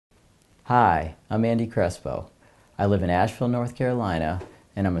Hi, I'm Andy Crespo. I live in Asheville, North Carolina,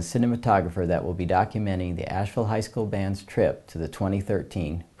 and I'm a cinematographer that will be documenting the Asheville High School Band's trip to the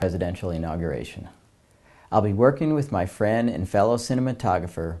 2013 Presidential Inauguration. I'll be working with my friend and fellow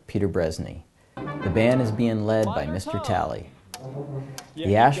cinematographer, Peter Bresney. The band is being led by Mr. Talley.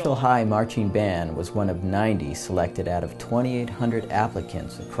 The Asheville High Marching Band was one of 90 selected out of 2,800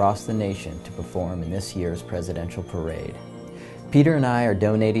 applicants across the nation to perform in this year's presidential parade. Peter and I are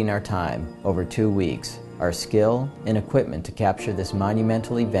donating our time over 2 weeks, our skill and equipment to capture this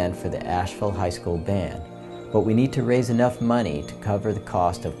monumental event for the Asheville High School Band. But we need to raise enough money to cover the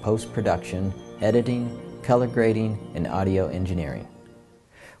cost of post-production, editing, color grading, and audio engineering.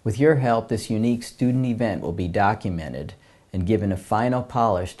 With your help, this unique student event will be documented and given a final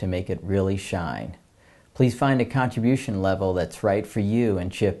polish to make it really shine. Please find a contribution level that's right for you and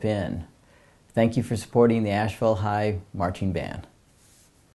chip in. Thank you for supporting the Asheville High Marching Band.